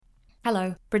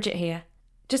Hello, Bridget here.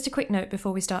 Just a quick note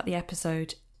before we start the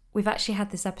episode. We've actually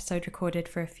had this episode recorded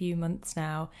for a few months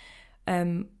now.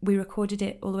 We recorded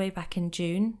it all the way back in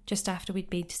June, just after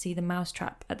we'd been to see the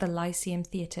Mousetrap at the Lyceum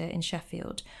Theatre in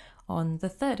Sheffield on the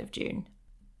 3rd of June.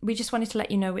 We just wanted to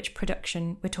let you know which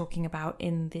production we're talking about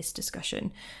in this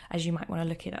discussion, as you might want to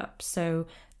look it up. So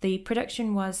the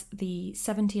production was the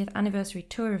 70th anniversary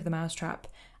tour of the Mousetrap,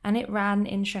 and it ran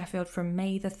in Sheffield from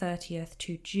May the 30th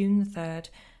to June the 3rd,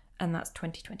 and that's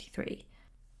 2023.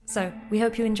 So we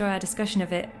hope you enjoy our discussion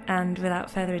of it, and without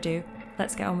further ado,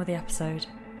 let's get on with the episode.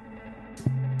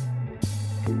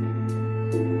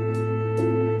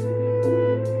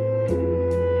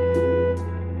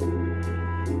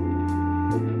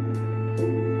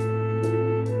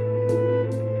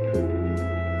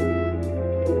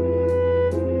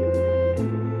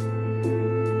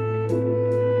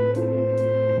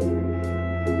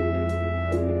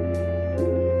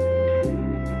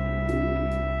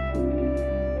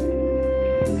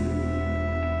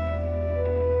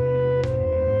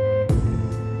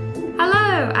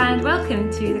 And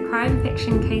welcome to the Crime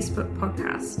Fiction Casebook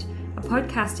Podcast, a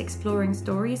podcast exploring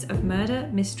stories of murder,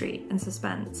 mystery and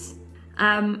suspense.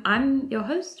 I'm your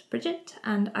host, Bridget,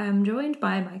 and I am joined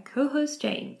by my co-host,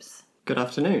 James. Good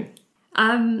afternoon.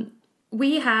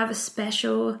 We have a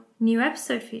special new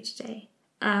episode for you today.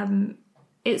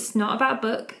 It's not about a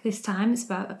book this time, it's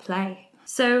about a play.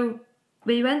 So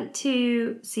we went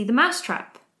to see the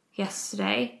Mousetrap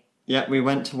yesterday. Yeah, we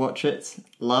went to watch it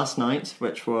last night,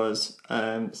 which was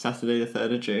Saturday the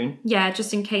 3rd of June. Yeah,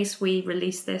 just in case we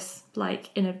release this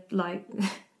in a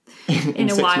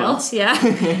while. Months. Yeah.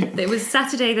 It was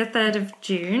Saturday the 3rd of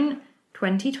June,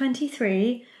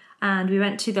 2023, and we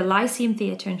went to the Lyceum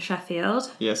Theatre in Sheffield.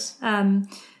 Yes. In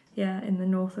the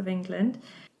north of England.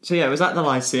 So yeah, it was at the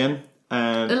Lyceum.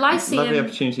 The Lyceum. Lovely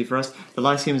opportunity for us. The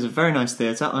Lyceum is a very nice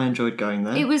theatre. I enjoyed going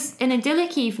there. It was an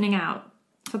idyllic evening out.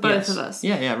 For both of us.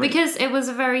 Yeah, really. Because it was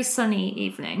a very sunny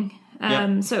evening.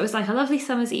 So it was like a lovely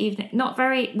summer's evening. Not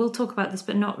very, we'll talk about this,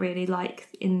 but not really like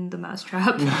in the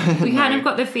Mousetrap. We kind of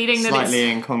got the feeling that slightly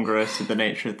incongruous with the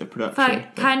nature of the production.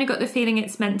 Kind of got the feeling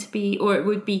it's meant to be, or it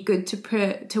would be good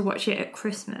to watch it at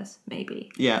Christmas, maybe.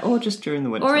 Yeah, or just during the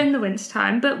winter. Or in the winter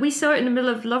time. But we saw it in the middle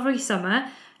of lovely summer.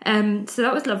 So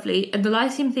that was lovely. And the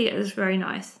Lyceum Theatre is very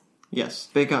nice. Yes,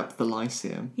 big up the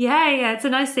Lyceum. Yeah, it's a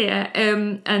nice theatre,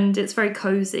 and it's very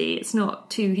cosy. It's not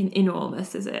too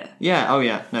enormous, is it? Yeah, oh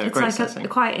yeah, no, it's great like setting.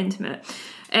 Quite intimate.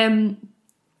 So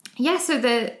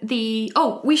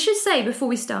we should say before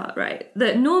we start, right,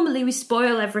 that normally we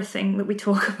spoil everything that we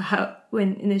talk about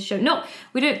when in this show.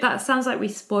 We don't. That sounds like we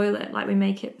spoil it, like we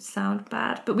make it sound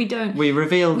bad, but we don't. We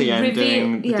reveal the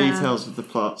ending, the details of the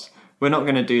plot. We're not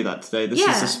going to do that today. This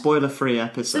is a spoiler-free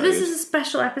episode. So this is a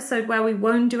special episode where we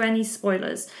won't do any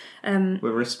spoilers. We're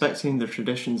respecting the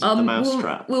traditions of the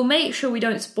Mousetrap. We'll make sure we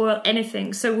don't spoil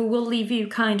anything, so we will leave you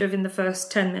kind of in the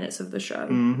first 10 minutes of the show,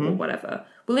 or whatever.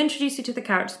 We'll introduce you to the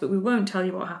characters, but we won't tell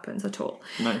you what happens at all.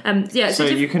 No. So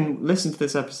you can listen to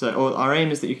this episode, or our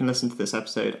aim is that you can listen to this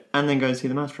episode and then go and see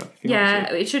the Mousetrap if you want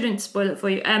to. It shouldn't spoil it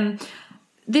for you.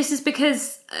 This is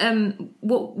because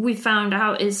what we found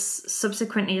out is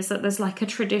subsequently is that there's like a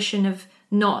tradition of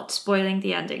not spoiling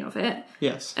the ending of it.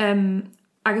 Yes.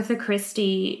 Agatha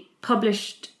Christie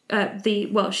published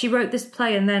she wrote this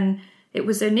play, and then it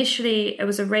was a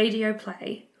radio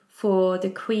play for the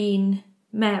Queen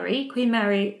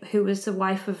Mary, who was the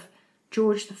wife of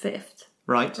George V.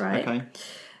 Right. Okay.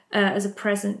 As a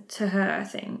present to her, I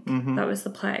think. Mm-hmm. That was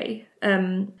the play.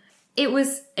 It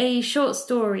was a short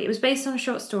story. It was based on a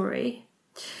short story.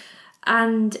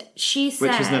 And she said...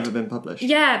 Which has never been published.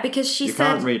 Yeah, because she said...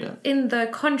 You can't read it. In the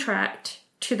contract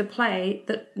to the play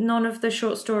that none of the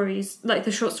short stories, like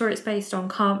the short story it's based on,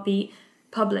 can't be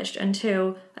published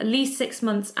until at least 6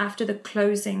 months after the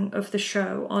closing of the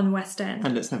show on West End.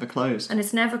 And it's never closed.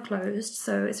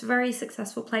 So it's a very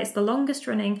successful play. It's the longest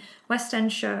running West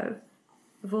End show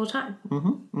of all time.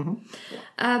 Mm-hmm.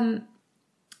 Mm-hmm.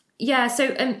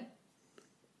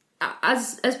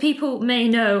 As people may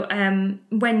know,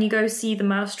 when you go see the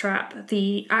Mousetrap,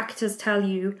 the actors tell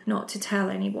you not to tell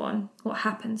anyone what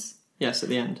happens. Yes, at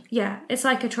the end. Yeah, it's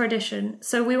like a tradition.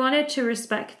 So we wanted to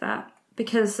respect that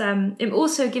because it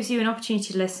also gives you an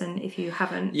opportunity to listen if you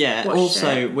haven't watched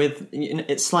it.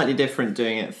 It's slightly different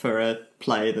doing it for a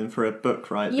play than for a book,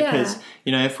 right? Yeah. Because,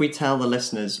 if we tell the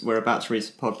listeners we're about to read a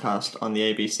podcast on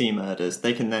the ABC murders,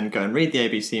 they can then go and read the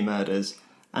ABC murders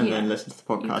and then listen to the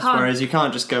podcast. Whereas you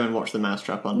can't just go and watch the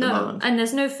Mousetrap on demand. No, and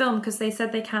there's no film because they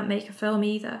said they can't make a film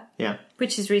either. Yeah.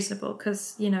 Which is reasonable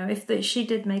because, if she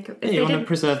did make a... you want to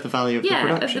preserve the value of the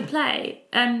production. Of the play.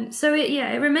 So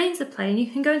it remains a play and you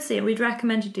can go and see it. We'd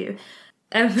recommend you do.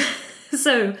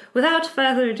 So, without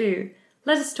further ado,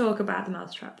 let us talk about the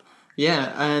Mousetrap.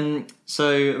 Yeah, so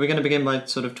we're going to begin by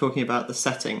sort of talking about the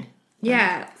setting.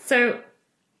 Yeah, so...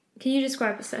 Can you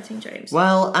describe the setting, James?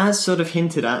 Well, as sort of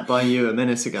hinted at by you a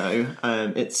minute ago,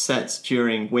 it's set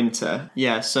during winter.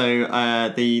 Yeah, so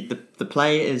the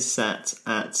play is set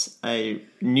at a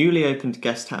newly opened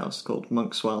guest house called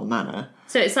Monkswell Manor.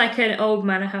 So it's like an old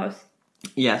manor house.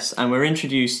 Yes, and we're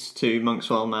introduced to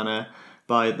Monkswell Manor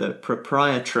by the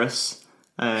proprietress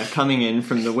coming in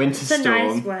from the winter storm. It's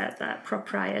a nice word, that,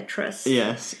 proprietress.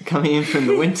 Yes, coming in from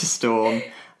the winter storm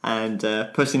and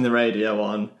putting the radio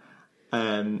on.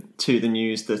 To the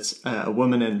news that a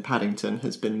woman in Paddington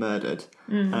has been murdered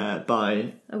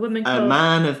by a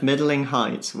man of middling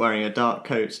height wearing a dark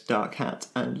coat, dark hat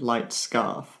and light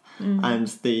scarf. And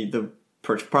the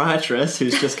proprietress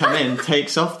who's just come in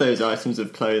takes off those items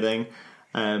of clothing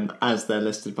as they're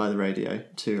listed by the radio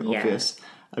to obvious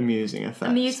amusing effects.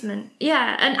 Amusement.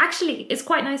 Yeah, and actually it's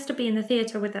quite nice to be in the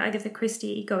theatre with the Agatha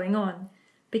Christie going on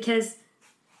because...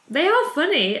 They are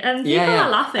funny, and people are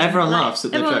laughing. Everyone laughs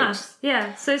at the jokes. Laughs.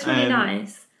 Yeah, so it's really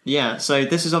nice. Yeah, so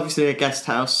this is obviously a guest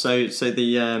house. So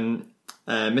the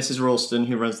Mrs. Ralston,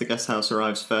 who runs the guest house,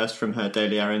 arrives first from her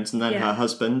daily errands, and then her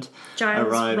husband Giles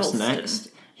arrives Ralston.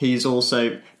 next. He's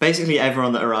also... Basically,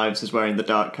 everyone that arrives is wearing the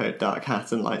dark coat, dark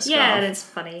hat, and light scarf. Yeah, it's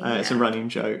funny. It's a running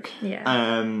joke.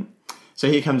 Yeah. So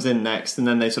he comes in next, and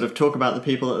then they sort of talk about the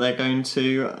people that they're going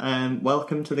to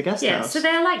welcome to the guest house. Yeah, so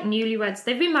they're like newlyweds.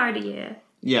 They've been married a year.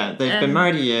 Yeah, they've been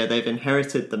married a year. They've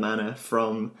inherited the manor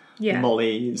from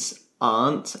Molly's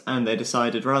aunt, and they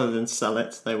decided rather than sell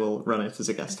it, they will run it as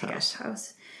a guest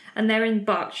house. And they're in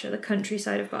Berkshire, the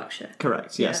countryside of Berkshire.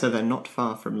 Correct, yeah. So they're not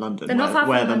far from London, they're not far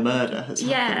where from the London. murder has happened.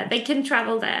 Yeah, they can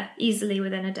travel there easily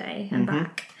within a day and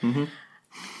back.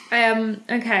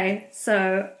 Okay,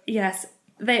 so yes,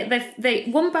 they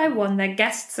one by one their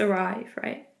guests arrive,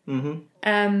 right?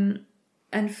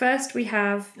 And first we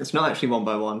have... It's not actually one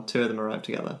by one. Two of them arrive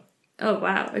together. Oh,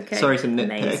 wow. Okay. Sorry to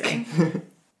nitpick.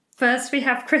 First we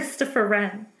have Christopher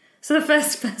Wren. So the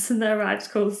first person that arrives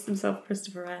calls himself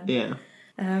Christopher Wren. Yeah.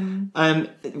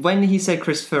 When he said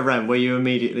Christopher Wren, were you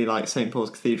immediately like St. Paul's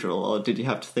Cathedral, or did you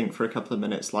have to think for a couple of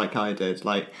minutes like I did?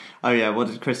 Like, oh yeah, what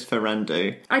did Christopher Wren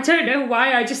do? I don't know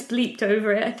why, I just leaped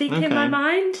over it, I think, in my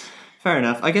mind. Fair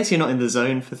enough. I guess you're not in the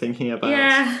zone for thinking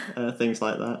about things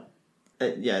like that.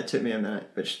 It took me a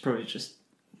minute, which is probably just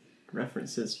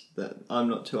references that I'm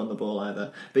not too on the ball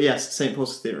either. But yes, St.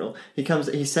 Paul's Cathedral.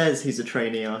 He says he's a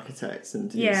trainee architect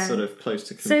and he's sort of close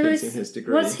to completing his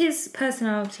degree. What's his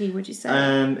personality, would you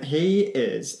say? He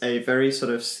is a very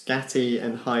sort of scatty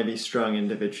and highly strung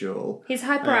individual. He's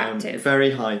hyperactive.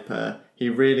 Very hyper. He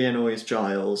really annoys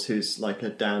Giles, who's like a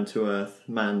down-to-earth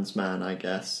man's man, I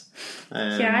guess.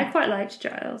 I quite liked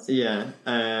Giles. Yeah.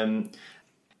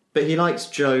 But he likes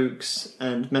jokes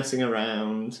and messing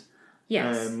around.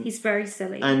 Yes, he's very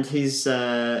silly. And he's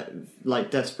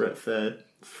like desperate for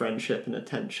friendship and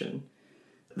attention.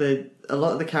 A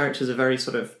lot of the characters are very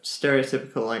sort of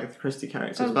stereotypical Agatha Christie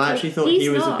characters, but I actually thought he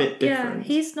was a bit different. Yeah,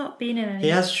 he's not been in any. He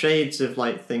has shades of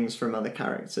like things from other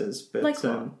characters, but like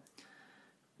what?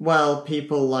 Well,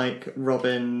 people like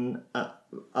Robin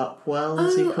Upwell,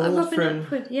 is he called? Robin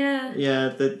Upwell, yeah. Yeah,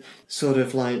 the sort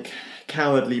of like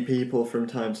cowardly people from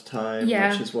time to time,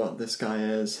 which is what this guy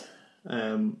is.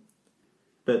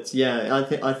 But yeah,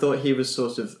 I thought he was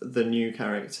sort of the new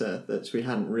character that we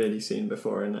hadn't really seen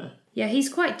before in a... Yeah, he's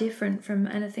quite different from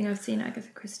anything I've seen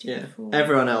Agatha Christie before.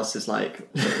 Everyone else is like...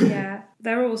 Yeah,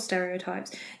 they're all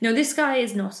stereotypes. No, this guy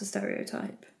is not a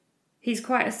stereotype. He's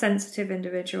quite a sensitive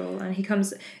individual, and he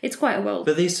comes... It's quite a world.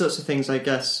 But these sorts of things, I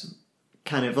guess,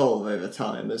 can evolve over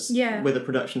time, as with a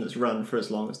production that's run for as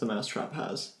long as the Mousetrap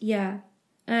has. Yeah.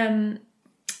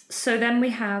 So then we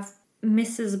have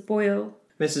Mrs. Boyle.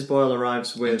 Mrs. Boyle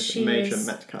arrives with Major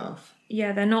Metcalfe.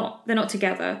 Yeah, they're not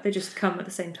together. They just come at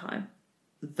the same time.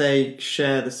 They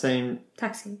share the same...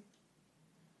 Taxi.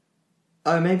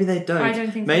 Oh, maybe they don't. I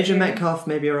don't think Major they do. Metcalfe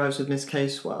maybe arrives with Miss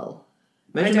Casewell.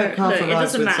 Major Metcalfe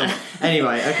arrives with some...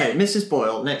 Anyway, okay, Mrs.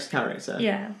 Boyle, next character.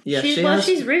 Yeah. Yeah,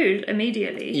 she's rude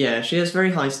immediately. Yeah, she has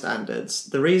very high standards.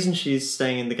 The reason she's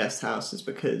staying in the guest house is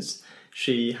because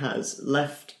she has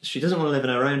left... She doesn't want to live in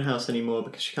her own house anymore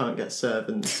because she can't get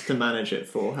servants to manage it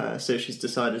for her. So she's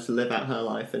decided to live out her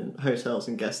life in hotels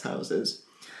and guest houses.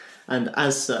 And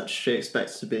as such, she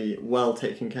expects to be well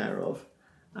taken care of.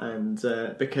 And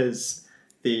because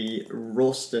the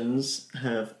Ralstons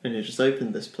have only just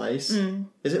opened this place.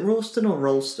 Is it Ralston or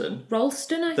Ralston?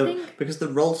 Ralston, I think. Because the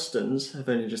Ralstons have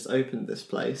only just opened this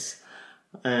place.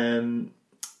 They're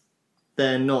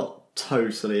not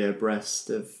totally abreast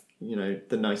of,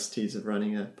 the niceties of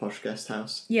running a posh guest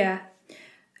house. Yeah.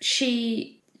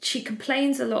 She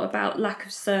complains a lot about lack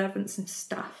of servants and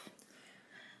staff.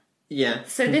 Yeah,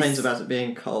 so complains about it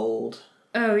being cold.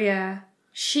 Oh, yeah.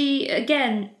 She,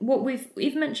 again,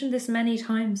 we've mentioned this many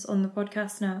times on the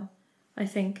podcast now, I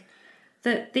think,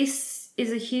 that this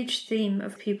is a huge theme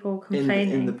of people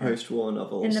complaining. In the post-war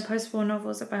novels. In the post-war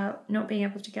novels about not being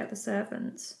able to get the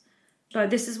servants. Like,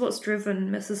 this is what's driven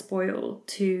Mrs. Boyle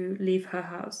to leave her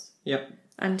house. Yep.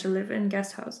 And to live in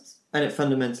guest houses. And it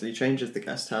fundamentally changes the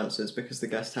guest houses because the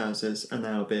guest houses are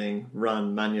now being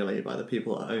run manually by the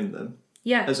people that own them.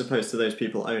 Yeah. As opposed to those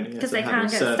people owning it and having can't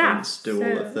get servants staff, do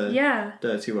all of the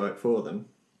dirty work for them.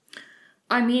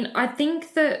 I mean, I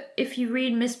think that if you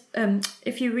read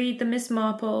the Miss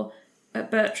Marple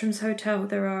at Bertram's Hotel,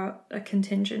 there are a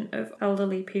contingent of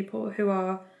elderly people who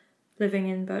are living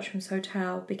in Bertram's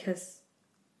Hotel because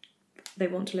they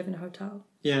want to live in a hotel.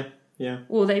 Yeah, yeah.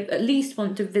 Or they at least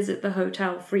want to visit the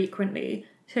hotel frequently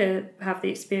to have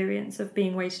the experience of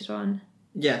being waited on.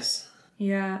 Yes.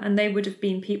 Yeah, and they would have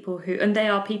been they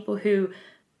are people who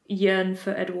yearn for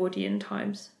Edwardian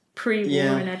times.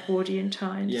 Pre-war and Edwardian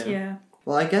times, yeah.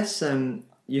 Well, I guess they're in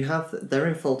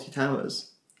Fawlty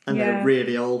Towers, and they're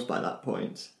really old by that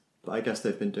point. But I guess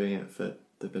they've been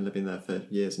living there for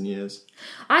years and years.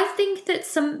 I think that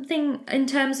something in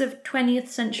terms of 20th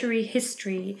century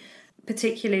history,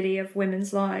 particularly of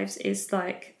women's lives, is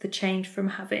like the change from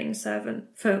having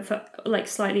for like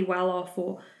slightly well-off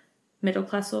or middle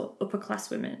class or upper class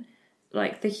women,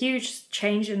 like the huge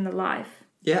change in the life.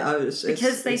 Yeah, it's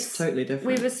totally different.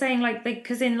 We were saying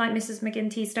because in like Mrs.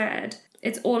 McGinty's Dead,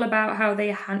 it's all about how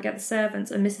they can't get the servants,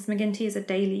 and Mrs. McGinty is a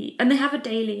daily, and they have a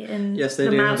daily in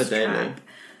the Mousetrap.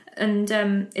 And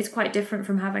it's quite different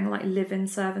from having like live-in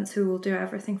servants who will do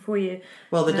everything for you.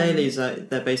 Well, the dailies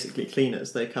they're basically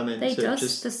cleaners. They come in to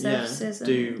just the surfaces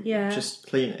just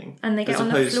cleaning, and they get on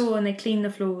the floor and they clean the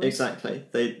floors. Exactly.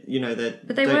 They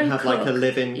don't have like a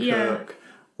live-in cook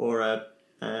or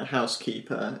a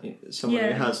housekeeper, someone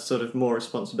who has sort of more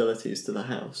responsibilities to the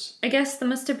house. I guess there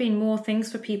must have been more things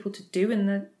for people to do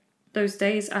in those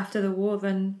days after the war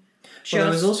than just there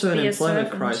was also an employment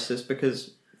servant. crisis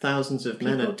because thousands of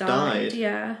men had died.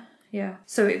 Yeah.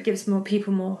 So it gives more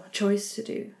people more choice to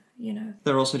do,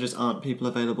 There also just aren't people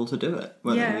available to do it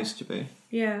where there used to be.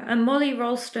 Yeah, and Molly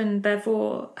Ralston,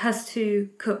 therefore, has to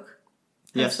cook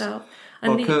herself. Yes,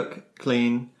 or cook,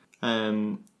 clean,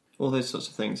 all those sorts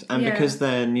of things. And because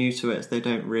they're new to it, they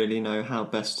don't really know how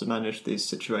best to manage these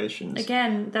situations.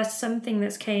 Again, that's something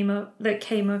that came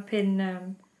up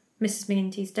in Mrs.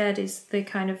 McGinty's Dead, is the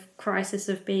kind of crisis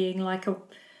of being like a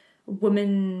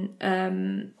woman,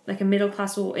 like a middle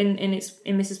class, or in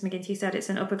Mrs. McGinty's Dead, it's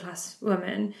an upper class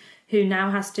woman who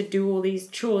now has to do all these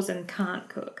chores and can't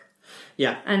cook.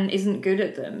 Yeah. And isn't good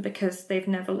at them because they've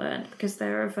never learned, because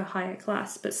they're of a higher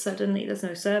class, but suddenly there's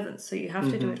no servants, so you have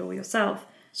to do it all yourself.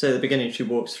 So at the beginning she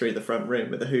walks through the front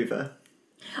room with a hoover.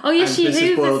 Oh yeah, she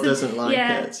Mrs. Boyle doesn't like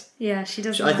it. Yeah, she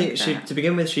doesn't I think to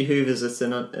begin with, she hoovers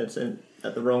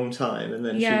at the wrong time, and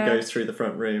then she goes through the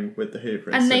front room with the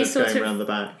hoover instead of going around the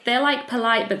back. They're like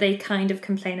polite, but they kind of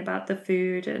complain about the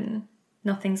food and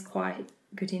nothing's quite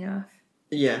good enough.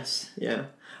 Yes, yeah.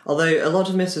 Although a lot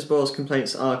of Mrs. Boyle's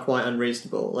complaints are quite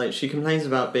unreasonable. Like, she complains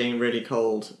about being really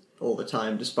cold all the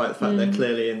time, despite the fact they're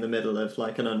clearly in the middle of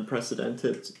like an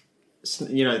unprecedented,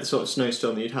 the sort of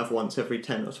snowstorm that you'd have once every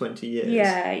 10 or 20 years.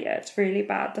 Yeah, it's really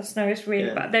bad. The snow is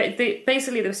really bad.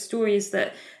 Basically, the story is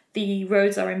that the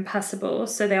roads are impassable,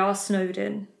 so they are snowed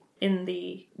in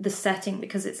the setting,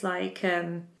 because it's like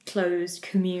closed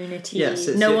community. Yes,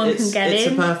 no one can get in.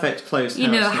 It's a perfect closed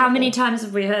house. How many times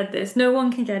have we heard this? No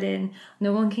one can get in,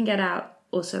 no one can get out.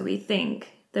 Also, we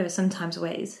think there are sometimes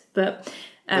ways, but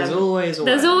there's always a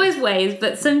way. There's always ways,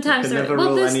 but sometimes there's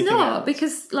not out.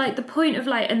 Because like the point of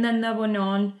like, and then there were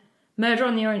on Murder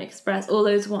on the Orient Express, all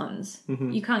those ones,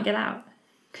 you can't get out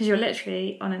because you're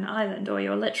literally on an island, or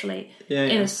you're literally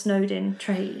in a snowed-in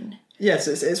train. Yes,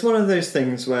 it's one of those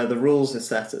things where the rules are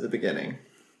set at the beginning.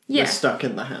 You're stuck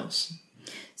in the house.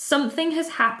 Something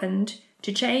has happened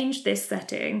to change this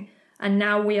setting, and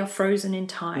now we are frozen in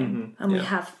time, and we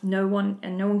have no one,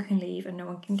 and no one can leave, and no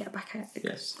one can get back out.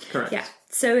 Yes, correct. Yeah,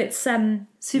 so it's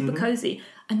super cozy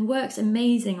and works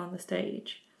amazing on the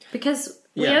stage, because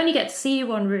we only get to see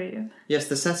one room. Yes,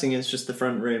 the setting is just the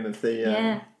front room of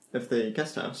the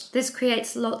guest house. This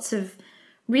creates lots of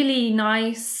really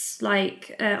nice,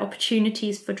 like,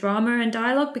 opportunities for drama and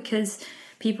dialogue because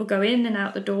people go in and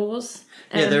out the doors.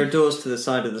 There are doors to the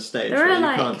side of the stage where you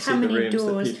can't see the rooms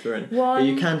that people are in. But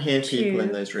you can hear people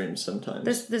in those rooms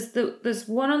sometimes. There's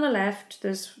one on the left,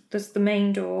 there's the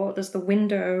main door, there's the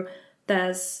window,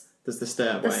 there's the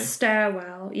stairway. The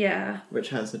stairwell, yeah. Which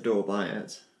has a door by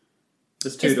it.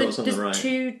 There's two doors on the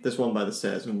right. There's one by the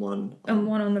stairs and one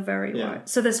on the very right.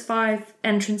 So there's 5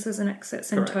 entrances and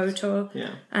exits in total.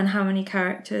 Yeah. And how many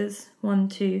characters? 1,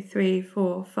 2, 3,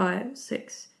 4, 5,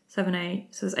 6, 7, 8.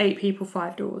 So there's 8 people,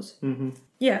 5 doors. Mm-hmm.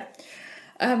 Yeah.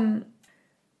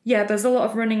 There's a lot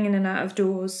of running in and out of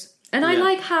doors. And I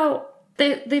like how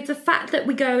the fact that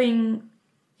we're going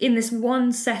in this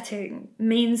one setting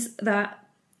means that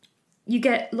you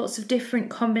get lots of different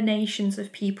combinations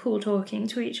of people talking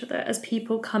to each other as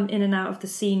people come in and out of the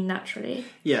scene naturally.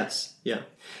 Yes, yeah.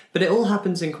 But it all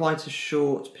happens in quite a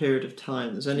short period of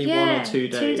time. There's only 1 or 2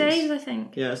 days. 2 days, I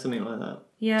think. Yeah, something like that.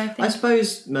 Yeah, I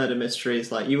suppose murder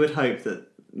mysteries, like, you would hope that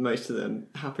most of them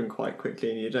happen quite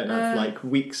quickly and you don't have, like,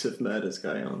 weeks of murders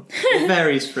going on. It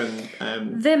varies from...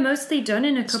 they're mostly done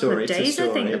in a couple of days, I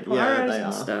think, the Poirot's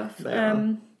and stuff. They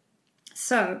are.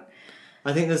 So...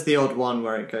 I think there's the odd one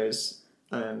where it goes...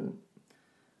 I'm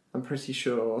pretty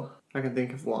sure I can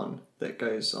think of one that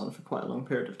goes on for quite a long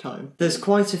period of time. There's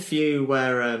quite a few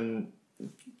where,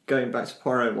 going back to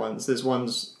Poirot ones, there's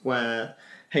ones where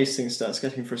Hastings starts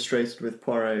getting frustrated with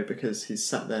Poirot because he's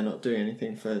sat there not doing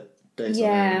anything for days on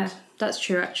end. Yeah, that's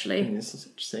true, actually. And it's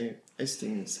so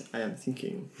Hastings, I am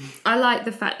thinking. I like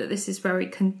the fact that this is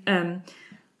very...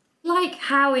 like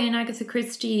how in Agatha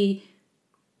Christie...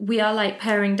 we are like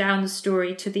paring down the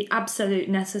story to the absolute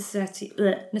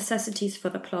necessities for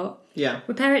the plot. Yeah.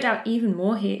 We pare it down even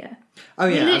more here. Oh,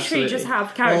 yeah, we literally absolutely. just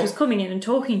have characters coming in and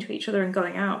talking to each other and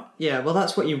going out. Yeah, well,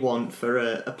 that's what you want for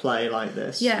a play like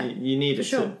this. Yeah, you need it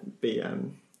to be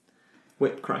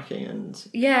whip-cracking and...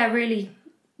 Yeah, really.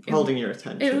 Holding your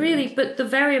attention. It really... But the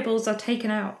variables are taken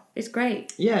out. It's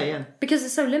great. Yeah, yeah. Because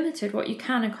it's so limited what you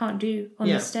can and can't do on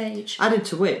the stage. Added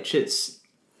to which, it's...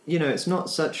 it's not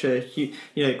such a huge...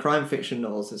 crime fiction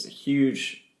novels, there's a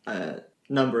huge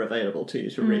number available to you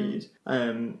to read.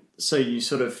 So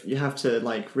you have to,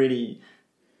 like, really...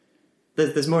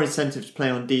 There's more incentive to play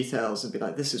on details and be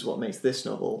like, this is what makes this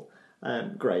novel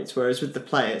great. Whereas with the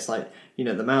play, it's like,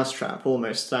 the Mousetrap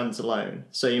almost stands alone.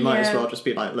 So you might as well just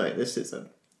be like, look, this is a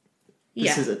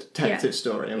detective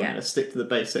story, and we're going to stick to the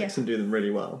basics and do them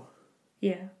really well.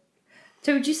 Yeah.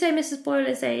 So would you say Mrs. Boyle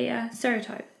is a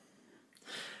stereotype?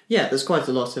 Yeah, there's quite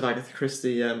a lot of Agatha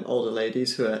Christie older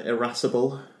ladies who are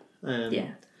irascible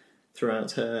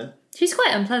throughout her... She's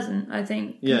quite unpleasant, I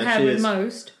think, compared with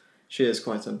most. She is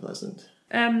quite unpleasant.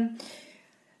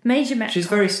 Major Metcalf... She's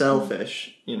very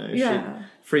selfish, She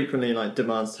frequently, like,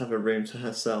 demands to have a room to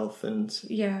herself and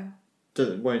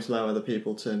won't allow other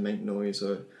people to make noise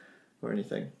or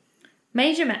anything.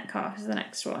 Major Metcalf is the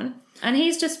next one, and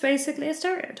he's just basically a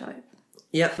stereotype.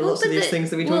 Yep, but lots of these things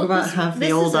that we talk about have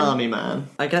the old army man.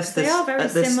 I guess they are very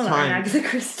at this similar time, in Agatha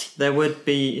Christie. There would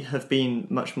have been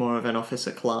much more of an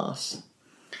officer class.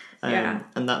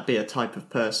 And that'd be a type of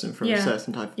person from a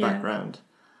certain type of background.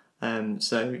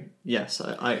 So, yes,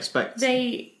 I expect...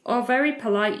 They are very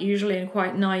polite usually and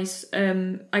quite nice.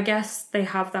 I guess they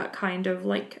have that kind of,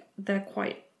 like, they're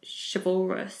quite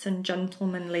chivalrous and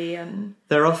gentlemanly and...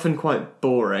 They're often quite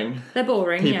boring. They're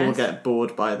boring, People get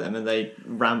bored by them and they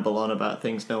ramble on about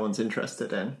things no one's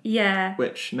interested in. Yeah.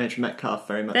 Which Major Metcalf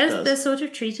very much does. They're sort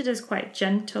of treated as quite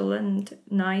gentle and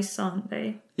nice, aren't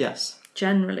they? Yes.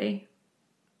 Generally.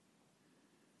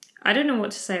 I don't know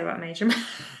what to say about Major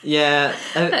Metcalf. Yeah.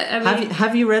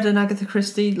 Have you read an Agatha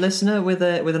Christie, listener, with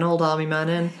an old army man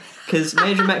in? Because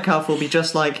Major Metcalf will be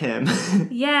just like him.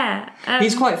 Yeah.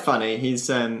 He's quite funny.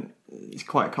 He's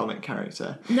quite a comic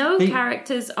character.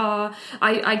 Characters are...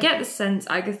 I get the sense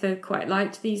Agatha quite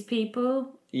liked these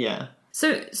people. Yeah.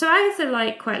 So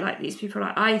Agatha quite liked these people,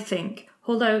 I think.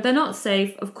 Although they're not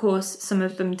safe, of course, some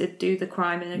of them did do the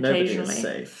crime and occasionally. Nobody is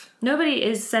safe. Nobody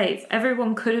is safe.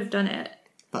 Everyone could have done it.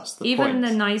 That's the Even point.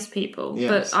 the nice people.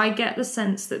 Yes. But I get the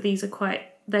sense that these are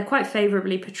they're quite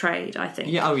favourably portrayed, I think.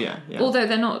 Yeah, yeah. Although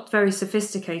they're not very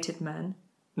sophisticated men.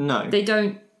 No. They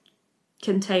don't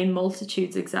contain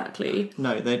multitudes exactly.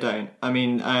 No, they don't. I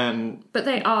mean... but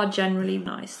they are generally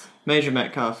nice. Major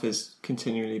Metcalf is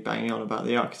continually banging on about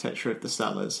the architecture of the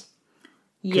cellars.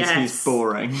 Yes. Because he's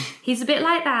boring. He's a bit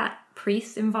like that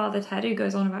priest in Father Ted who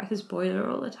goes on about his boiler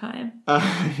all the time.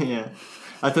 Yeah.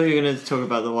 I thought you were going to talk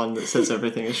about the one that says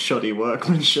everything is shoddy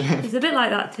workmanship. He's a bit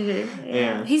like that too.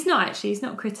 Yeah. He's not actually. He's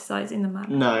not criticising the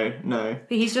man. No.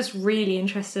 But he's just really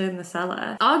interested in the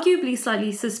seller. Arguably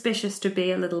slightly suspicious to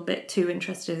be a little bit too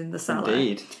interested in the seller.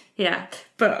 Indeed. Yeah,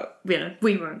 but,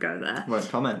 we won't go there. Won't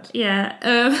comment. Yeah.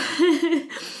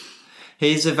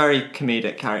 He's a very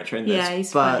comedic character in this. Yeah,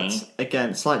 he's but, funny.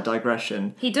 Again, slight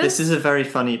digression. He does. This is a very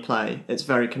funny play. It's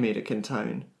very comedic in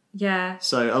tone. Yeah.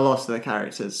 So a lot of the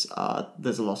characters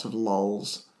there's a lot of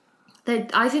lols.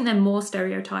 I think they're more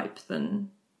stereotyped than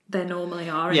they normally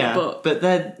are in the book. But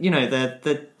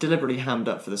they're deliberately hammed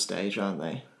up for the stage, aren't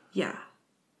they? Yeah.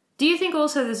 Do you think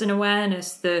also there's an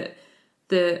awareness that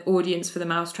the audience for the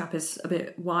Mousetrap is a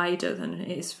bit wider than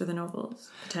it is for the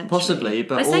novels, potentially? Possibly,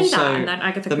 but I say also that, and then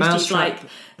Agatha the Christie's Mousetrap, like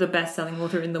the best-selling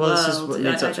author in the world. This is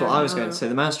leads up to what I was going to say. say.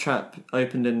 The Mousetrap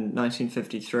opened in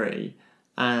 1953,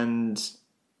 and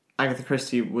Agatha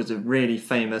Christie was a really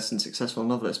famous and successful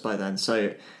novelist by then.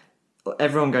 So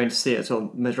everyone going to see it,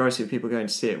 or majority of people going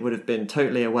to see it, would have been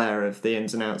totally aware of the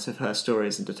ins and outs of her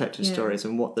stories and detective stories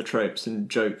and what the tropes and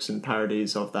jokes and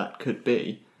parodies of that could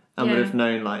be. And would have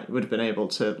known, would have been able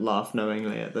to laugh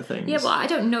knowingly at the things. Yeah, but I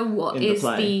don't know what is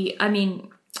I mean,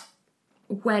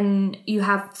 when you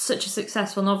have such a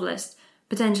successful novelist,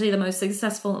 potentially the most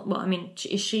successful, well, I mean,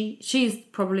 she's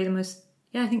probably the most,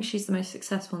 I think she's the most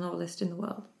successful novelist in the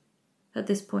world at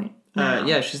this point.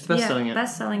 She's the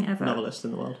best-selling ever novelist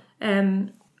in the world.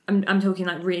 I'm talking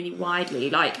like really widely.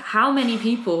 Like, how many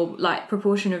people, like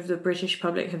proportion of the British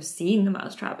public, have seen The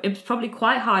Mousetrap? It's probably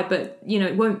quite high, but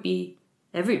it won't be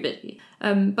everybody.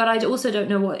 But I also don't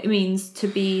know what it means to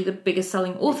be the biggest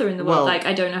selling author in the world. Like,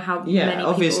 I don't know how many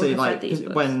obviously, people have read these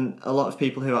books. When a lot of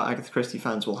people who are Agatha Christie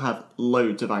fans will have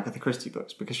loads of Agatha Christie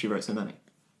books because she wrote so many.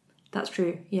 That's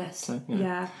true, yes. So,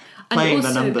 yeah. And Playing also,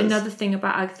 the numbers. another thing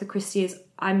about Agatha Christie is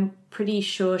I'm pretty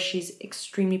sure she's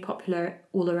extremely popular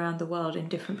all around the world in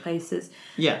different places.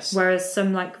 Yes. Whereas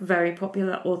some, like, very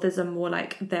popular authors are more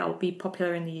like, they'll be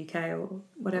popular in the UK or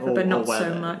whatever, but not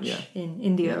so much in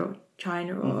India or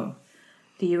China or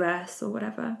the US or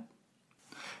whatever.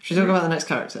 Should we talk about the next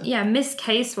character? Yeah, Miss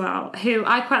Casewell, who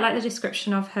I quite like the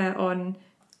description of her on...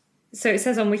 So it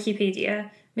says on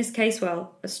Wikipedia... Miss Casewell,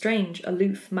 a strange,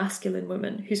 aloof, masculine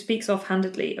woman who speaks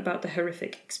offhandedly about the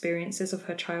horrific experiences of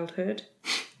her childhood.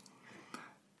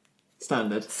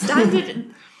 Standard.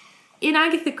 In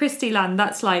Agatha Christie land,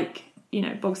 that's like,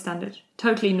 bog standard.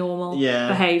 Totally normal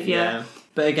behaviour. Yeah.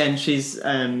 But again, she's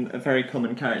a very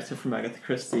common character from Agatha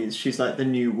Christie's. She's like the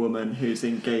new woman who's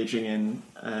engaging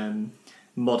in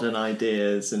modern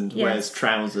ideas and wears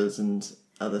trousers and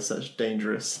other such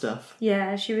dangerous stuff.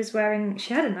 Yeah, she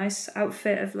had a nice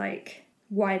outfit of like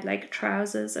wide leg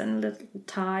trousers and a little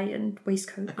tie and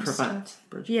waistcoat. A cravat.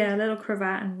 Yeah, a little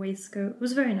cravat and waistcoat. It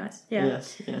was very nice. Yeah.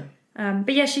 Yes, yeah.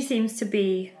 But yeah, she seems to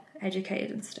be educated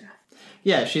and stuff.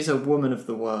 Yeah, she's a woman of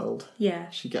the world.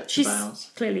 Yeah. She gets she's about.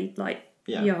 Clearly like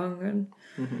young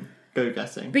and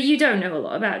go-getting. But you don't know a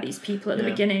lot about these people at the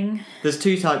beginning. There's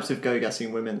two types of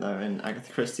go-getting women, though, in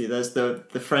Agatha Christie. There's the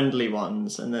friendly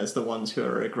ones, and there's the ones who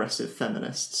are aggressive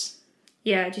feminists.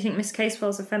 Yeah, do you think Miss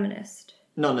Casewell's a feminist?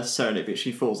 Not necessarily, but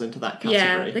she falls into that category.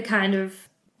 Yeah,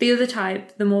 the other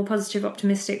type, the more positive,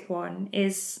 optimistic one,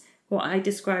 is what I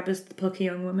describe as the plucky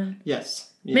young woman.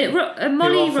 Yes. Yeah.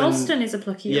 Molly Ralston is a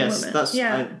plucky young woman.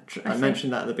 Yes, I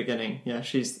mentioned that at the beginning. Yeah,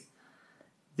 she's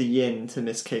the yin to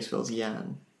Miss Casewell's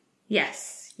yang.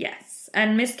 Yes.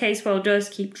 And Miss Casewell does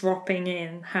keep dropping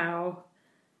in how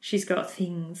she's got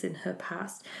things in her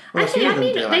past. Well,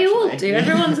 they all do.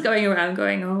 Everyone's going around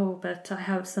going, oh, but I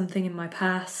have something in my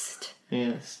past.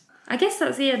 Yes. I guess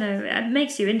that's, it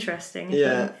makes you interesting.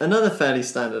 Yeah, another fairly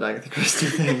standard Agatha Christie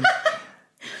thing.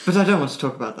 But I don't want to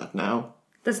talk about that now.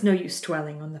 There's no use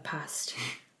dwelling on the past.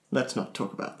 Let's not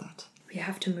talk about that. We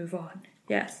have to move on.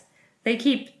 Yes. They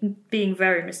keep being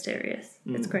very mysterious.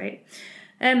 It's great.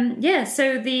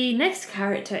 So the next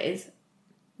character is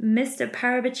Mr.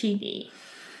 Parabicini.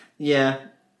 Yeah.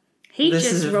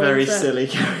 This is a very silly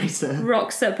character.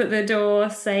 Rocks up at the door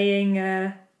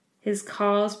saying his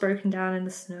car's broken down in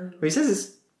the snow. Well, he says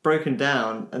it's broken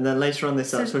down, and then later on they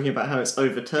start talking about how it's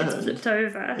overturned. It's flipped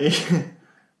over.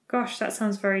 Gosh, that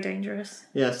sounds very dangerous.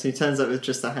 Yes, he turns up with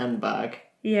just a handbag.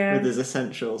 Yeah. With his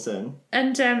essentials in.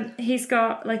 And he's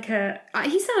got like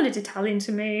he sounded Italian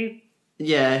to me.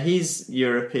 Yeah, he's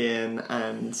European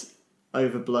and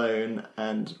overblown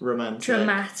and romantic.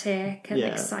 Dramatic and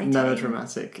exciting.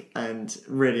 Melodramatic, and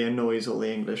really annoys all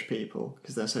the English people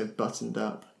because they're so buttoned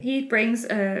up. He brings,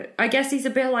 I guess he's a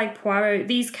bit like Poirot.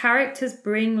 These characters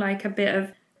bring like a bit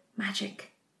of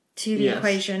magic to the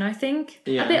equation, I think.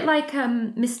 Yeah. A bit like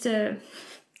Mr...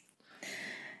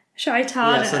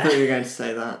 Shaitana. Yes, I thought you were going to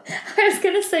say that. I was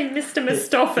going to say Mr.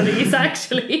 Mistopheles,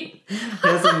 actually. He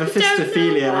has a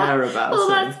Mephistophelian air about well,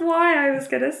 him. that's why I was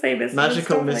going to say Mr.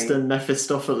 Magical Mistopheles. Mr.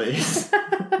 Mephistopheles.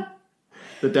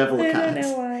 The devil cat. I don't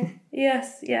know why.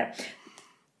 Yes, yeah.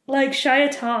 Like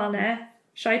Shaitana,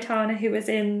 who was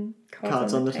in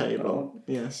Cards on the Table.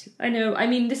 Yes. I know. I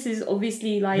mean, this is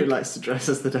obviously like... Who likes to dress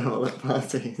as the devil at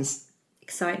parties?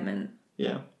 Excitement.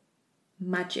 Yeah.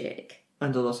 Magic.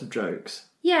 And a lot of jokes.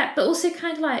 Yeah, but also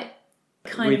kind of like...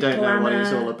 we don't know what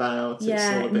he's all about. Yeah,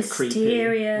 it's all a bit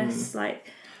mysterious.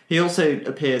 Like... He also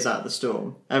appears out of the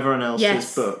storm. Everyone else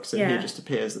is booked, and he just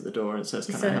appears at the door and says,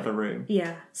 "Can I have a room?"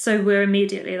 Yeah. So we're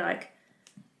immediately like...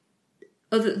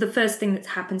 the first thing that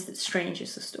happens that's strange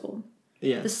is the storm.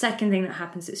 Yeah. The second thing that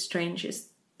happens that's strange is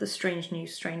the strange new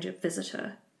stranger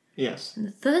visitor. Yes. And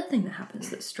the third thing that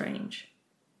happens that's strange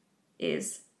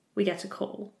is we get a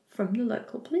call from the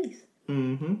local police.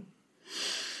 Mm-hmm.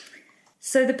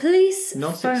 So the police...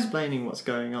 Not explaining what's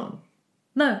going on.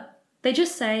 No. They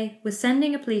just say, we're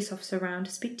sending a police officer around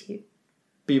to speak to you.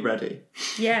 Be ready.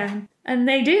 Yeah. And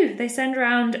they do. They send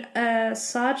around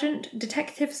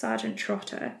Detective Sergeant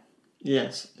Trotter.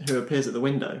 Yes, who appears at the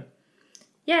window.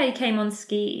 Yeah, he came on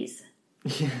skis.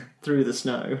 Yeah, through the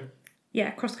snow.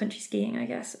 Yeah, cross-country skiing, I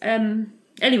guess.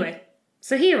 Anyway,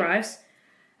 so he arrives,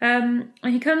 and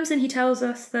he comes and he tells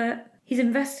us that he's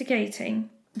investigating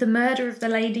the murder of the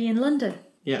lady in London.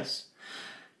 Yes.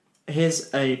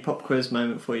 Here's a pop quiz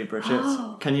moment for you, Bridget.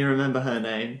 Oh. Can you remember her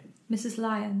name? Mrs.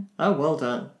 Lyon. Oh, well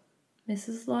done.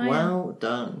 Mrs. Lyon. Well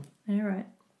done. All right.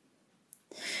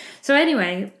 So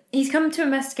anyway, he's come to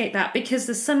investigate that because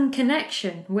there's some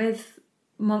connection with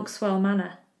Monkswell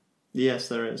Manor. Yes,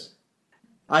 there is.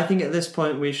 I think at this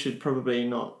point we should probably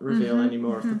not reveal any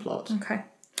more of the plot. Okay.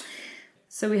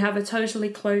 So we have a totally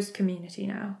closed community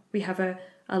now. We have a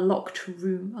locked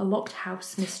room, a locked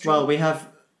house mystery. Well, we have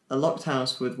a locked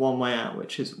house with one way out,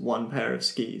 which is one pair of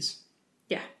skis.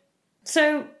 Yeah.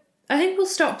 So I think we'll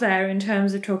stop there in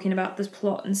terms of talking about this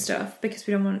plot and stuff because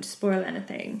we don't want to spoil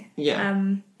anything. Yeah.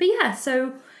 But yeah,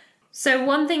 so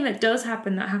one thing that does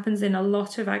happen, that happens in a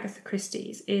lot of Agatha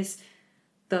Christie's, is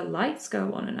the lights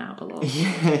go on and out a lot.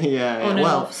 Yeah. On and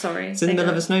well, off, sorry. It's in the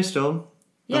middle of a snowstorm.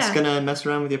 That's Yeah. going to mess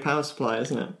around with your power supply,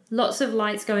 isn't it? Lots of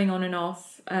lights going on and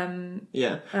off.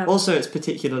 Yeah. Also, it's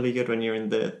particularly good when you're in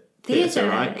the theatre,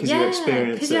 right? Because you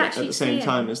experience it at the same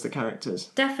time as the characters.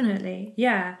 Definitely,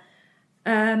 yeah.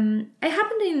 It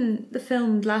happened in the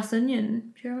film Glass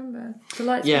Onion. Do you remember? The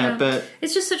lights went out. But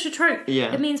it's just such a trope.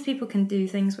 Yeah. It means people can do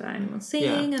things without anyone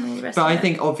seeing and all the rest but of it. I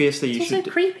think obviously you it's should...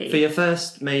 also creepy. For your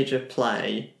first major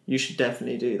play, you should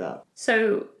definitely do that.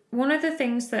 So one of the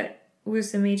things that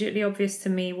was immediately obvious to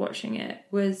me watching it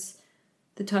was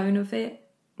the tone of it.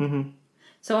 Mm-hmm.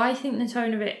 So I think the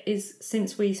tone of it is,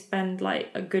 since we spend like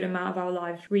a good amount of our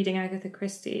lives reading Agatha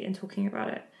Christie and talking about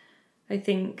it, I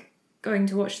think going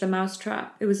to watch The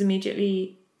Mousetrap, it was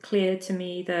immediately clear to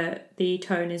me that the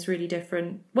tone is really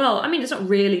different. Well, I mean, it's not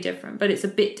really different, but it's a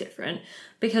bit different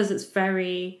because it's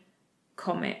very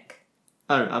comic.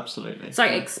 Oh, absolutely. It's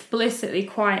like explicitly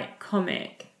quite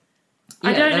comic.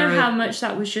 I don't know how much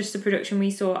that was just the production we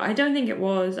saw. I don't think it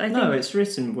was. No, it's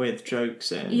written with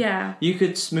jokes in. Yeah. You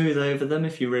could smooth over them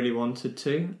if you really wanted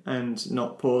to and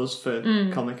not pause for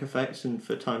comic effects and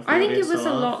for time for I the think it audience was to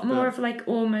a laugh, lot more of like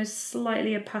almost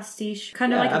slightly a pastiche,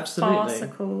 kind of like absolutely. a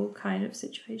farcical kind of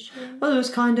situation. Well, it was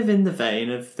kind of in the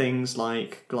vein of things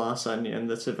like Glass Onion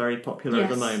that are very popular at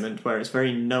the moment, where it's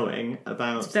very knowing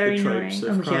about the tropes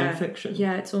of crime fiction.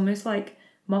 Yeah, it's almost like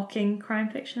mocking crime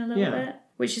fiction a little bit,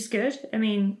 which is good. I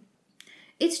mean,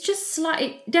 it's just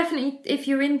definitely, if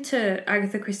you're into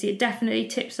Agatha Christie, it definitely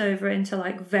tips over into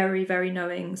like very, very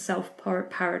knowing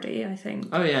self-parody, I think.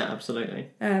 Oh yeah, absolutely.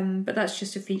 But that's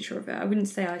just a feature of it. I wouldn't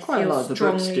say Quite feel a lot of the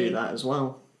strongly... books do that as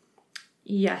well.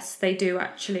 Yes, they do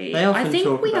actually. They often I think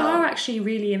talk we about... are actually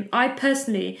really... I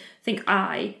personally think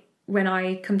when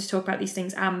I come to talk about these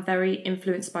things, am very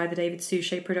influenced by the David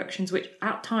Suchet productions, which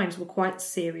at times were quite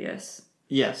serious.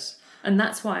 Yes. And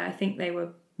that's why I think they were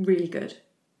really good.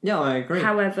 Yeah, I agree.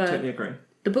 However, totally agree.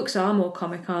 The books are more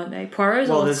comic, aren't they? Poirot's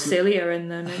a lot sillier in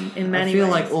them in many ways. I feel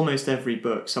like almost every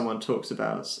book someone talks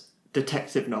about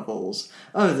detective novels.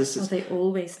 Oh, this is... they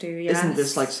always do, yes. Isn't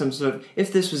this like some sort of...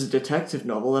 If this was a detective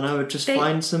novel, then I would just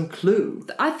find some clue.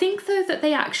 I think, though, that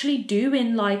they actually do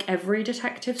in like every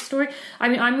detective story. I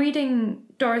mean, I'm reading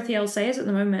Dorothy L. Sayers at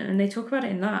the moment, and they talk about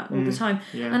it in that all the time.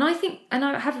 Yeah. And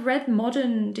I have read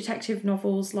modern detective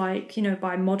novels, like, you know,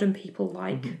 by modern people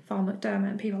like Val McDermott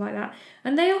and people like that,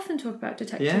 and they often talk about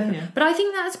detective. Yeah. But I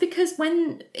think that's because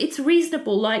when it's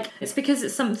reasonable, like, it's because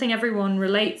it's something everyone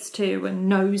relates to and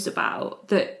knows about,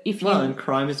 that if you... Well, and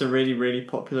crime is a really, really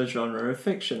popular genre of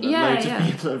fiction that loads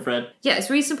of people have read. Yeah, it's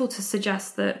reasonable to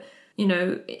suggest that, you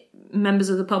know, members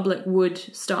of the public would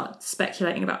start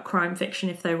speculating about crime fiction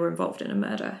if they were involved in a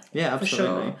murder. Yeah,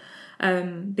 absolutely. For sure.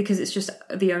 Because it's just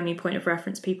the only point of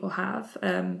reference people have.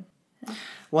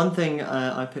 One thing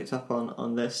I picked up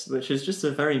on this, which is just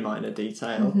a very minor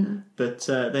detail, but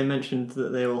they mentioned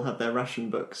that they all had their ration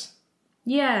books.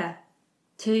 Yeah,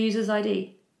 to use as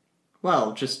ID.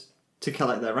 Well, just to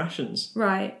collect their rations.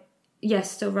 Right.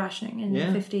 Yes, still rationing in the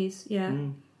 50s, yeah.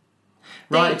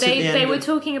 Right, they were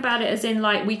talking about it as in,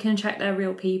 like, we can check they're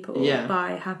real people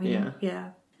by having...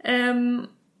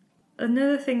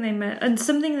 Another thing and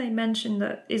something they mentioned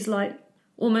that is, like,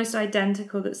 almost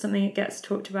identical, that's something that gets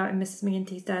talked about in Mrs.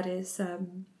 McGinty's Dead, is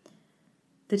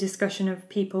the discussion of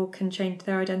people can change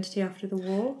their identity after the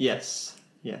war. Yes.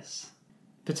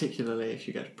 Particularly if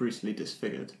you get brutally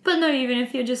disfigured. But no, even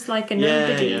if you're just like a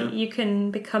nobody, you can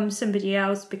become somebody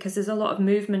else, because there's a lot of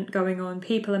movement going on.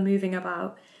 People are moving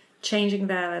about, changing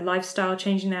their lifestyle,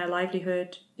 changing their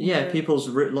livelihood. Yeah,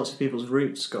 lots of people's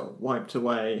roots got wiped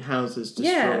away, houses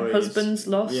destroyed. Yeah, husbands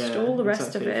lost, all the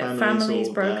rest of it. Families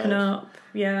broken up.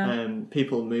 Yeah.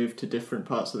 People moved to different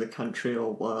parts of the country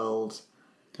or world.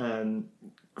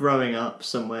 Growing up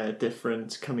somewhere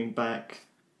different, coming back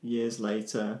years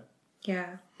later.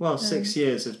 Yeah. Well, 6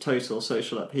 years of total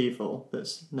social upheaval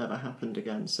that's never happened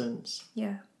again since.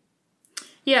 Yeah.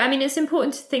 Yeah, I mean, it's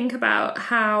important to think about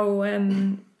how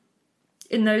in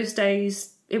those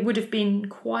days it would have been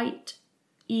quite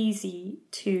easy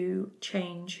to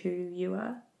change who you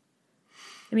are.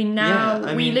 I mean,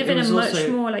 now we live in a much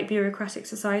more like bureaucratic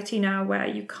society now, where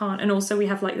you can't, and also we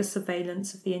have like the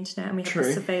surveillance of the internet, and we have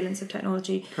the surveillance of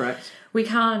technology. Correct. We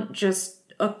can't just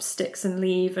up sticks and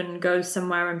leave and go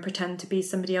somewhere and pretend to be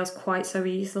somebody else quite so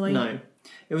easily. No.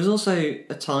 It was also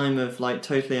a time of like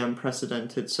totally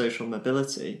unprecedented social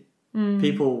mobility.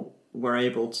 People were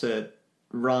able to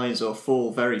rise or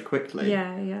fall very quickly.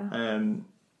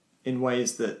 In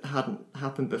ways that hadn't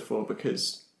happened before,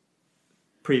 because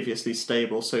previously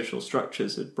stable social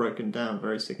structures had broken down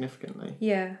very significantly.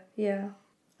 Yeah.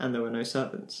 And there were no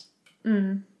servants. It's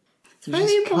you very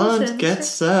just important. can't get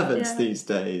servants these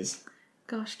days.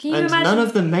 Gosh, can you and imagine? None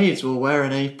of the maids will wear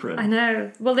an apron. I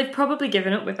know. Well, they've probably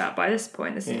given up with that by this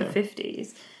point. This is the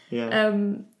 50s. Yeah.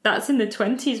 That's in the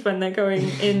 20s when they're going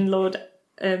in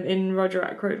in Roger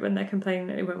Ackroyd, when they're complaining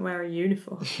that he won't wear a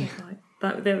uniform.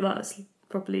 That's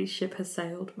probably ship has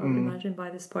sailed, I would imagine, by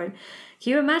this point.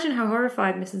 Can you imagine how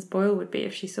horrified Mrs. Boyle would be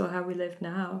if she saw how we live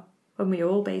now, when we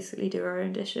all basically do our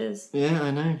own dishes? Yeah,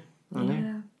 I know.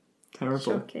 Yeah. Terrible.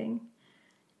 Shocking.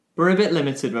 We're a bit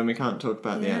limited when we can't talk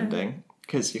about the ending,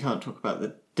 because you can't talk about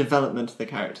the development of the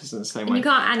characters in the same way. And you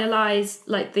can't analyse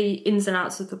like the ins and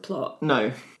outs of the plot.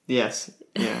 No. Yes.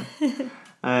 Yeah.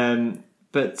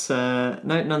 But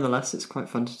nonetheless, it's quite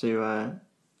fun to do.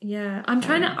 Yeah, I'm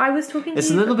trying to. I was talking. It's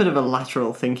a little bit of a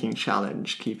lateral thinking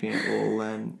challenge, keeping it all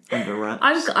under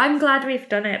wraps. I'm glad we've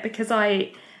done it, because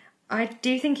I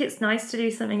do think it's nice to do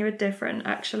something a bit different,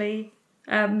 actually.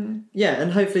 And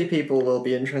hopefully people will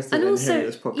be interested in hearing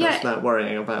this podcast without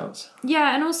worrying about.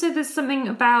 Yeah, and also there's something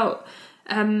about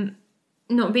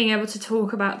not being able to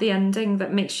talk about the ending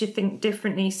that makes you think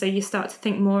differently, so you start to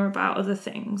think more about other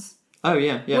things. Oh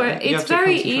yeah. Where it's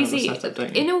very easy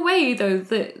in a way, though,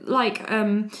 that like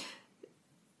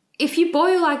if you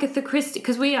boil Agatha Christie,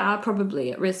 because we are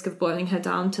probably at risk of boiling her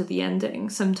down to the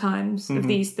ending sometimes of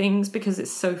these things, because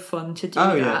it's so fun to do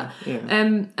that.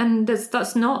 Yeah. And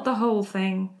that's not the whole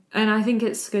thing, and I think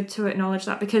it's good to acknowledge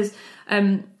that, because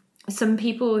some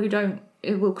people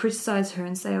who will criticise her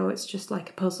and say, oh, it's just like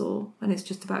a puzzle and it's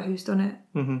just about who's done it.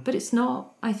 But it's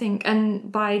not, I think,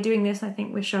 and by doing this, I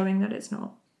think we're showing that it's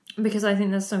not. Because I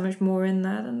think there's so much more in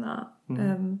there than that.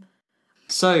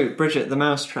 So, Bridget, the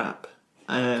Mousetrap.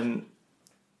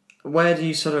 Where do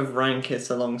you sort of rank it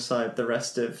alongside the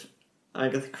rest of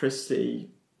Agatha Christie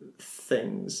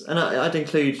things? And I'd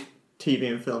include TV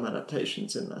and film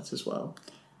adaptations in that as well.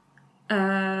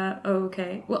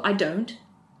 Okay. Well, I don't.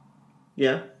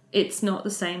 Yeah? It's not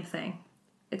the same thing.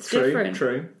 It's different.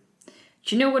 True.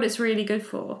 Do you know what it's really good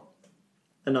for?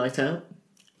 A night out?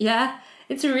 Yeah.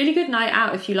 It's a really good night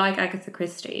out if you like Agatha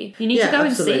Christie. You need to go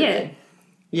and see it.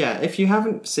 Yeah, if you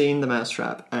haven't seen The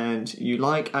Mousetrap and you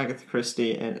like Agatha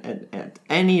Christie at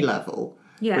any level,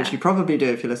 which you probably do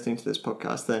if you're listening to this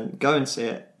podcast, then go and see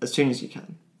it as soon as you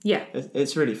can. Yeah.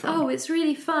 It's really fun. Oh, it's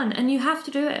really fun. And you have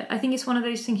to do it. I think it's one of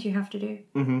those things you have to do.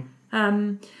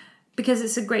 Mm-hmm. Because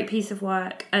it's a great piece of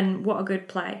work, and what a good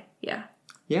play. Yeah.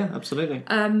 Yeah, absolutely.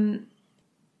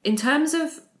 In terms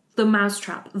of the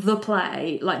Mousetrap, the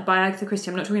play, like by Agatha Christie,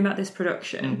 I'm not talking about this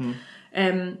production.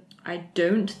 I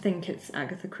don't think it's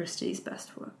Agatha Christie's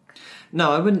best work.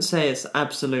 No, I wouldn't say it's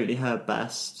absolutely her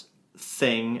best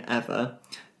thing ever,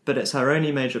 but it's her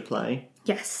only major play.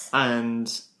 Yes.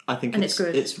 And I think it's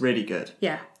good. It's really good.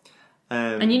 Yeah.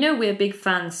 And we're big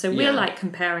fans, so we're like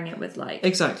comparing it with like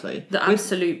exactly the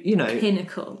absolute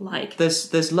pinnacle. Like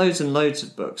there's loads and loads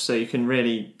of books, so you can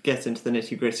really get into the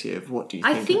nitty gritty of what do you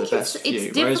think are the best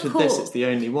few. Whereas with this, it's the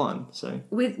only one. So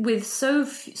with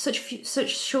such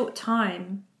short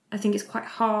time, I think it's quite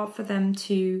hard for them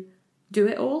to do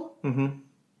it all. Mm-hmm.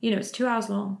 It's 2 hours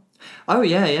long. Oh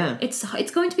yeah.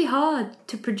 It's going to be hard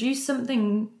to produce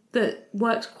something that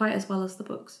works quite as well as the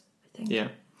books, I think. Yeah.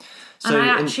 So,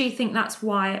 and I actually think that's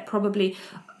why it probably,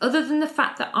 other than the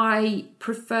fact that I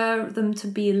prefer them to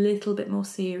be a little bit more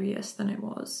serious than it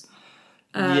was.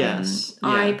 Yes. Yeah.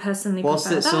 I personally Whilst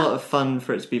prefer it's that. a lot of fun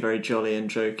for it to be very jolly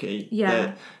and jokey.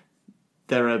 Yeah.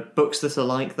 There are books that are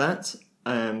like that.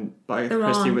 By there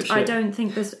Christie, aren't. which I don't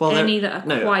think there's any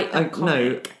that are quite that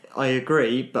comic. No, I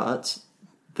agree, but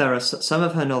there are some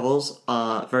of her novels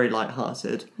are very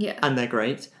light-hearted. Yeah. And they're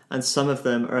great. And some of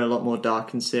them are a lot more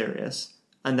dark and serious.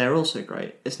 And they're also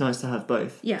great. It's nice to have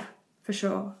both. Yeah, for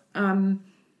sure.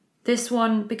 This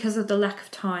one, because of the lack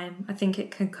of time, I think it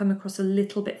can come across a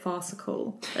little bit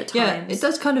farcical at times. Yeah, it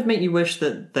does kind of make you wish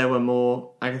that there were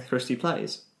more Agatha Christie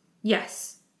plays.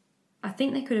 Yes. I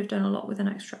think they could have done a lot with an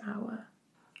extra hour.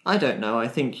 I don't know. I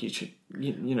think you should,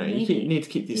 you need to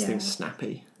keep these things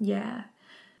snappy. Yeah.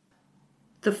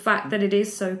 The fact that it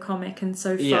is so comic and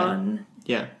so fun.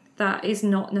 Yeah. That is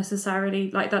not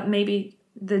necessarily, like that maybe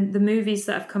the movies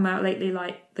that have come out lately,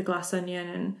 like The Glass Onion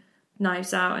and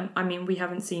Knives Out, and I mean, we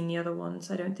haven't seen the other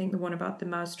ones. I don't think the one about the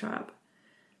Mousetrap.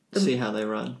 See how they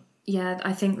run. Yeah,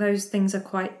 I think those things are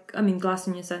quite, I mean, Glass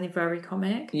Onion is certainly very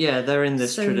comic. Yeah, they're in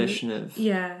this tradition of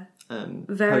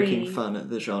very poking fun at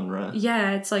the genre.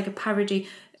 Yeah, it's like a parody.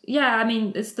 Yeah, I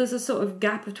mean, there's a sort of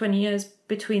gap of 20 years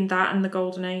between that and the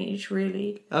Golden Age,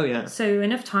 really. Oh, yeah. So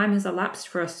enough time has elapsed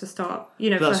for us to start,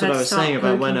 That's what I was saying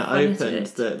about when it opened,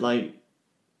 that, like,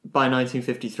 by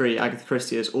 1953, Agatha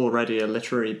Christie is already a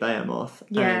literary behemoth,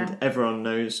 and everyone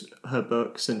knows her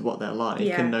books and what they're like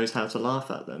and knows how to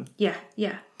laugh at them. Yeah,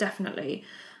 definitely.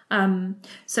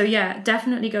 So,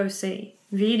 definitely go see.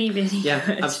 Really, really good.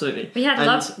 Yeah, absolutely. We had a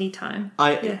lovely time.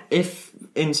 If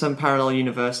in some parallel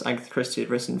universe Agatha Christie had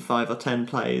written 5 or 10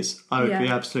 plays, I would be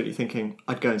absolutely thinking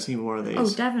I'd go and see more of these. Oh,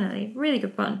 definitely. Really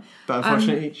good fun. But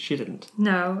unfortunately, she didn't.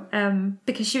 No,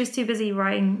 because she was too busy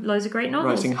writing loads of great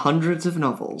novels. Writing hundreds of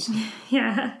novels.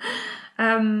 Yeah.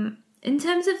 In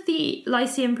terms of the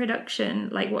Lyceum production,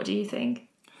 like, what do you think?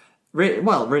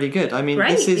 Really good. I mean,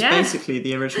 this is basically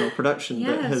the original production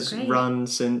that has run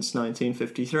since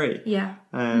 1953. Yeah.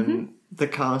 The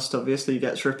cast obviously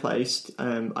gets replaced,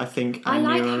 I think,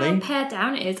 annually. I like how pared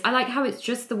down it is. I like how it's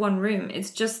just the one room.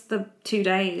 It's just the 2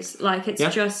 days. Like,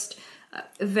 it's just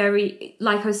very...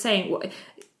 Like I was saying,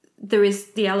 there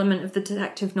is the element of the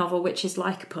detective novel, which is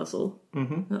like a puzzle.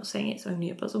 Mm-hmm. I'm not saying it's only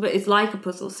a puzzle, but it's like a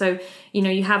puzzle. So,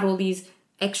 you have all these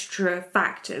extra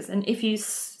factors. And if you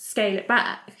scale it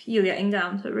back, you're getting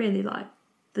down to really like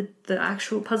the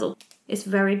actual puzzle. It's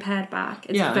very pared back.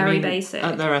 It's very basic.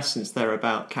 At their essence, they're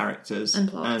about characters and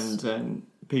plots and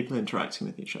people interacting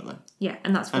with each other. Yeah,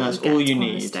 and that's all you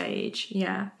need on the stage.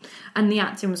 Yeah, and the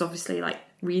acting was obviously like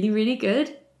really, really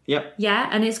good. Yep. Yeah,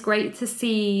 and it's great to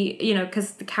see,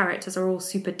 because the characters are all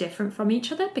super different from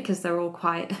each other because they're all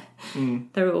quite,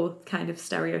 they're all kind of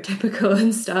stereotypical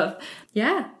and stuff.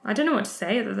 Yeah, I don't know what to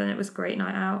say other than it was a great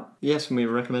night out. Yes, and we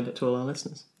recommend it to all our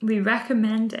listeners. We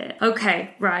recommend it.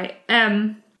 Okay, right.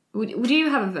 Would you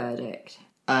have a verdict?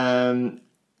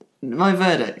 My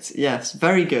verdict, yes,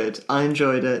 very good. I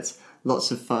enjoyed it. Lots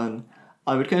of fun.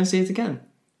 I would go and see it again.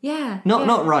 Yeah.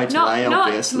 Not right away,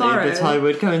 obviously, not but I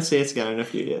would go and see it again in a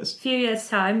few years. Few years'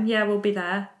 time, we'll be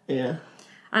there. Yeah.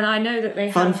 And I know that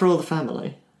they Fun for all the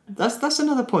family. That's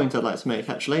another point I'd like to make,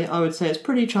 actually. I would say it's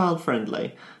pretty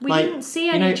child-friendly. We didn't see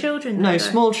any children, No,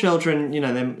 small children,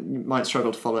 they might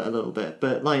struggle to follow it a little bit,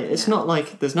 but, it's not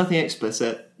like there's nothing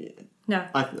explicit. No.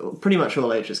 Pretty much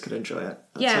all ages could enjoy it.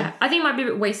 I think it might be a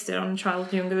bit wasted on a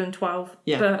child younger than 12.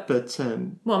 Yeah, but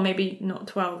well, maybe not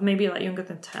 12, maybe like younger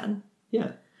than 10.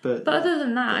 Yeah, but other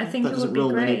than that, I think it would be great. That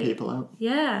doesn't rule many people out.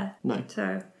 Yeah. No.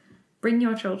 So, bring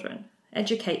your children.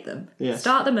 Educate them. Yes.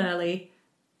 Start them early.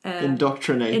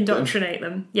 indoctrinate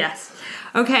them. Yes.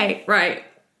 Okay, right.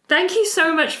 Thank you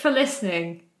so much for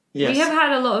listening. Yes. We have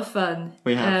had a lot of fun.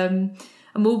 We have.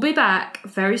 And we'll be back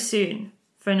very soon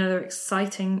for another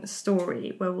exciting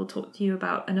story where we'll talk to you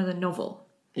about another novel.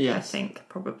 Yes. I think,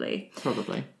 probably.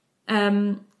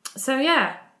 So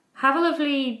yeah, have a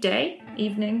lovely day,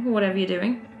 evening, or whatever you're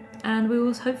doing. And we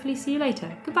will hopefully see you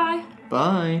later. Goodbye.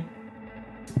 Bye.